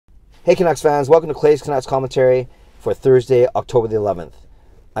Hey Canucks fans, welcome to Clay's Canucks commentary for Thursday, October the 11th.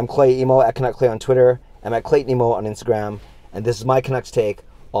 I'm Clay Emo at Canuck Clay on Twitter. I'm at Clayton Emo on Instagram, and this is my Canucks take,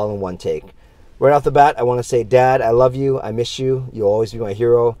 all in one take. Right off the bat, I want to say, Dad, I love you, I miss you, you'll always be my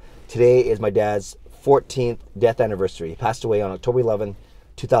hero. Today is my dad's 14th death anniversary. He passed away on October 11,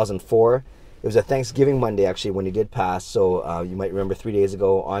 2004. It was a Thanksgiving Monday, actually, when he did pass, so you might remember 3 days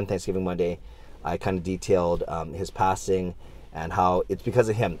ago on Thanksgiving Monday, I kind of detailed his passing and how it's because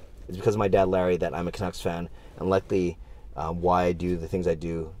of him. It's because of my dad, Larry, that I'm a Canucks fan, and likely why I do the things I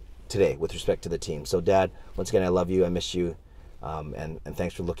do today with respect to the team. So, Dad, once again, I love you, I miss you, and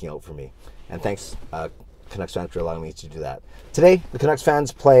thanks for looking out for me. And thanks, Canucks fans, for allowing me to do that. Today, the Canucks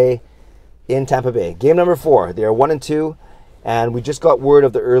fans play in Tampa Bay. Game number 4. They are 1-2, and we just got word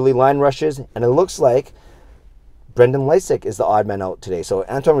of the early line rushes, and it looks like Brendan Lysick is the odd man out today. So,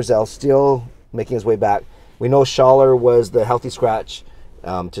 Anton Rizal still making his way back. We know Schaller was the healthy scratch.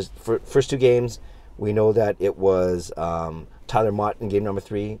 Just for first 2 games, we know that it was Tyler Motte in game number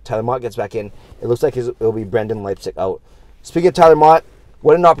 3. Tyler Motte gets back in. It looks like it'll be Brendan Leipzig out. Speaking of Tyler Motte,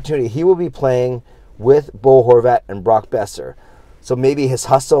 what an opportunity. He will be playing with Bo Horvat and Brock Boeser. So maybe his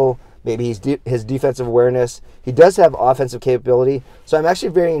hustle, maybe his defensive awareness. He does have offensive capability. So I'm actually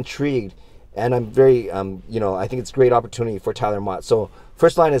very intrigued, and I'm very, I think it's a great opportunity for Tyler Motte. So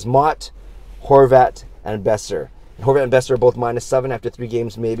first line is Motte, Horvat, and Boeser. Horvat and Boeser are both -7 after 3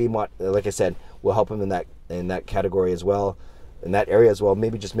 games. Maybe Motte, like I said, will help him in that category as well, in that area as well.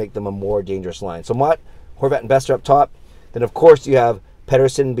 Maybe just make them a more dangerous line. So Motte, Horvat, and Boeser up top. Then of course you have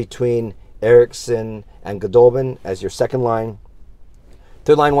Pettersson between Eriksson and Goldobin as your second line.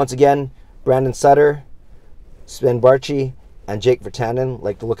 Third line once again, Brandon Sutter, Sven Barchi, and Jake Virtanen.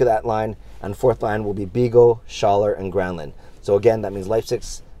 Like the look of that line. And fourth line will be Beagle, Schaller, and Granlund. So again, that means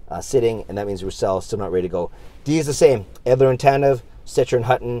Leipzig's sitting, and that means Roussel still not ready to go. D is the same. Edler and Tanev, Stitcher and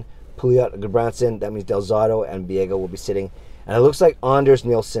Hutton, Pouliot and Gudbranson. That means Del Zotto and Biega will be sitting. And it looks like Anders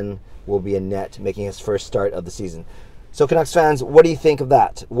Nilsson will be in net, making his first start of the season. So Canucks fans, what do you think of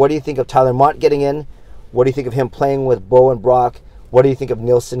that? What do you think of Tyler Motte getting in? What do you think of him playing with Bo and Brock? What do you think of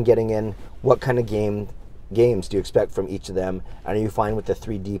Nilsson getting in? What kind of games do you expect from each of them? And are you fine with the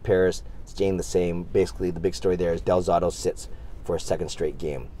 3D pairs staying the same? Basically, the big story there is Del Zotto sits for a second straight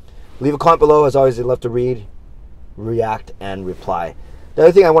game. Leave a comment below. As always, I'd love to read, react, and reply. The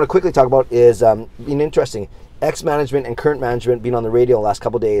other thing I want to quickly talk about is being interesting. Ex-management and current management being on the radio the last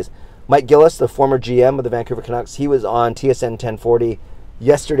couple of days. Mike Gillis, the former GM of the Vancouver Canucks, he was on TSN 1040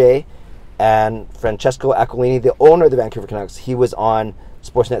 yesterday. And Francesco Aquilini, the owner of the Vancouver Canucks, he was on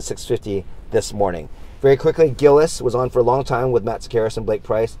Sportsnet 650 this morning. Very quickly, Gillis was on for a long time with Matt Sakaris and Blake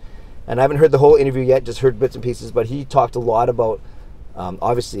Price. And I haven't heard the whole interview yet, just heard bits and pieces, but he talked a lot about,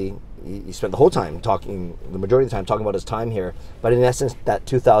 obviously, he spent the whole time talking, the majority of the time talking about his time here, but in essence, that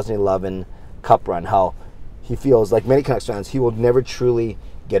 2011 Cup run, how he feels, like many Canucks fans, he will never truly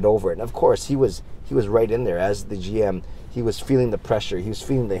get over it. And of course, he was right in there as the GM. He was feeling the pressure. He was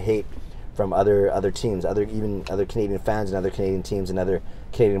feeling the hate from other teams, even other Canadian fans and other Canadian teams and other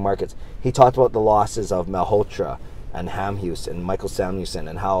Canadian markets. He talked about the losses of Malhotra and Hamhuis and Michael Samuelsson,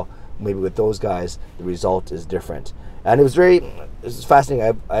 and how maybe with those guys the result is different. And it was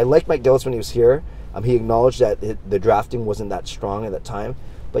fascinating. I liked Mike Gillis when he was here. He acknowledged that the drafting wasn't that strong at that time.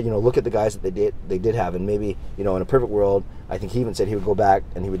 But, look at the guys that they did have. And maybe, in a perfect world, I think he even said he would go back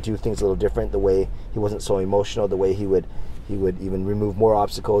and he would do things a little different, the way he wasn't so emotional, the way he would even remove more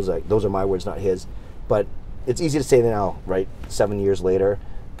obstacles. Like, those are my words, not his. But it's easy to say now, right, 7 years later.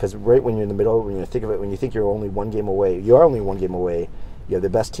 Because right when you're in the middle, when you think of it, when you think you're only one game away, you are only one game away. You have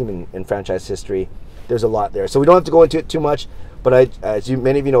the best team in franchise history. There's a lot there. So we don't have to go into it too much, but as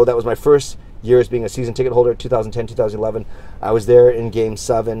many of you know, that was my first year as being a season ticket holder, 2010, 2011. I was there in Game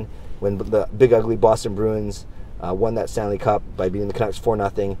 7 when the big ugly Boston Bruins won that Stanley Cup by beating the Canucks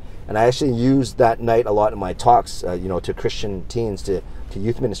 4-0. And I actually used that night a lot in my talks, to Christian teens, to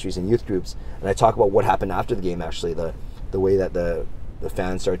youth ministries and youth groups. And I talk about what happened after the game, actually, the way that the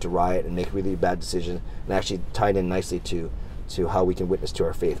fans started to riot and make really bad decisions, and actually tied in nicely to how we can witness to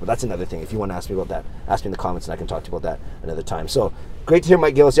our faith. But that's another thing. If you want to ask me about that, ask me in the comments and I can talk to you about that another time. So great to hear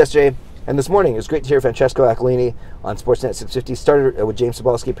Mike Gillis yesterday. And this morning, it was great to hear Francesco Aquilini on Sportsnet 650. Started with James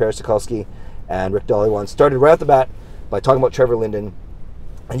Cybulski, Paris Sokolsky, and Rick Dollywan. Started right off the bat by talking about Trevor Linden.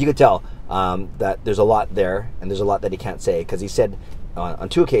 And you could tell that there's a lot there, and there's a lot that he can't say. Because he said on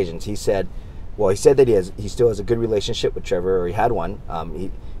 2 occasions, he said that he still has a good relationship with Trevor, or he had one,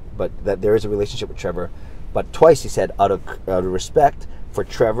 but that there is a relationship with Trevor. But twice he said, out of respect for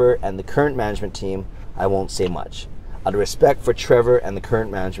Trevor and the current management team, I won't say much. Out of respect for Trevor and the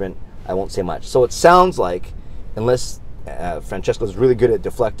current management, I won't say much. So it sounds like, unless Francesco's really good at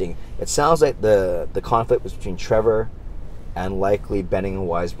deflecting. It sounds like the conflict was between Trevor and likely Benning and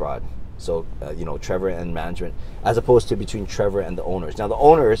Weisbrod. So, Trevor and management, as opposed to between Trevor and the owners. Now, the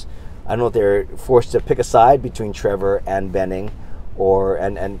owners, I don't know if they're forced to pick a side between Trevor and Benning,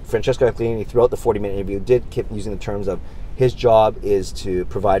 and Francesco Aquilini throughout the 40-minute interview did keep using the terms of his job is to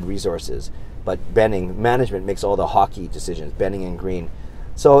provide resources, but Benning, management makes all the hockey decisions, Benning and Green.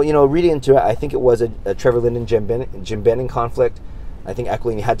 So, reading into it, I think it was a Trevor Linden, Jim Benning conflict. I think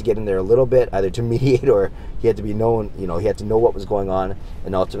Aquilini had to get in there a little bit, either to mediate or he had to be known, he had to know what was going on.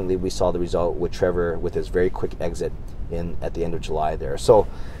 And ultimately, we saw the result with Trevor with his very quick exit at the end of July there. So,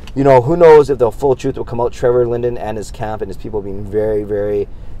 who knows if the full truth will come out. Trevor Linden and his camp and his people being very, very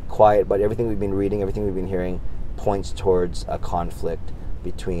quiet, but everything we've been reading, everything we've been hearing points towards a conflict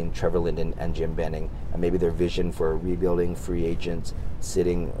between Trevor Linden and Jim Benning, and maybe their vision for rebuilding, free agents,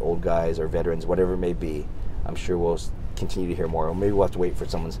 sitting old guys or veterans, whatever it may be. I'm sure we'll continue to hear more, or maybe we'll have to wait for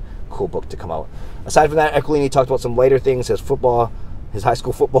someone's cool book to come out. Aside from that, Aquilini talked about some lighter things, his high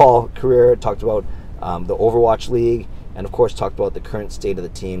school football career, talked about the Overwatch League, and of course talked about the current state of the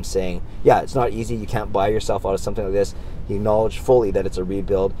team, saying, yeah, it's not easy, you can't buy yourself out of something like this. He acknowledged fully that it's a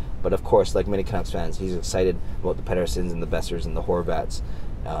rebuild, but of course, like many Canucks fans, he's excited about the Petterssons and the Boesers and the Horvats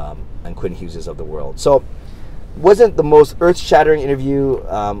and Quinn Hugheses of the world. So, wasn't the most earth-shattering interview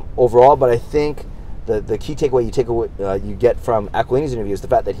overall, but I think the key takeaway you get from Aquilini's interview is the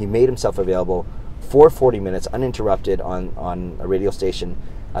fact that he made himself available for 40 minutes uninterrupted on a radio station,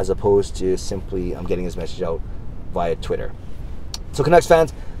 as opposed to simply getting his message out via Twitter. So, Canucks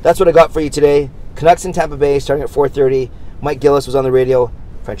fans, that's what I got for you today. Canucks in Tampa Bay starting at 4:30. Mike Gillis was on the radio.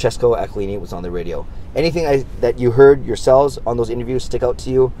 Francesco Aquilini was on the radio. Anything that you heard yourselves on those interviews stick out to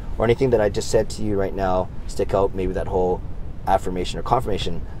you, or anything that I just said to you right now stick out? Maybe that whole affirmation or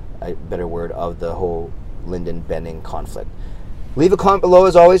confirmation, a better word, of the whole Linden-Benning conflict. Leave a comment below,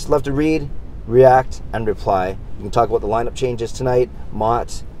 as always. Love to read, react, and reply. You can talk about the lineup changes tonight.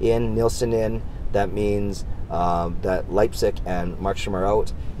 Motte in, Nilsson in. That means that Leipzig and Markstrom are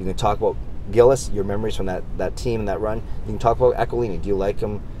out. You can talk about Gillis, your memories from that team and that run. You can talk about Aquilini. Do you like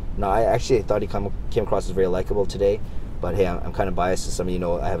him? No, I actually thought he came across as very likable today. But hey, I'm kind of biased. As some of you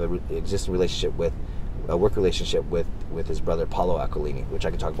know, I have a existing relationship with a work relationship with his brother Paolo Aquilini, which I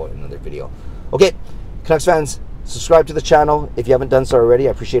can talk about in another video. Okay, Canucks fans, subscribe to the channel if you haven't done so already.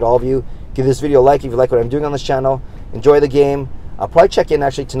 I appreciate all of you. Give this video a like if you like what I'm doing on this channel. Enjoy the game. I'll probably check in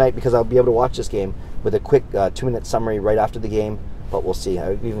actually tonight because I'll be able to watch this game with a quick 2-minute summary right after the game. But we'll see.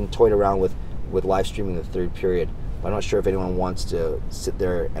 I've even toyed around with live streaming the third period. But I'm not sure if anyone wants to sit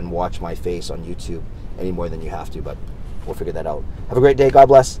there and watch my face on YouTube any more than you have to. But we'll figure that out. Have a great day. God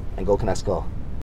bless. And go Canucks go.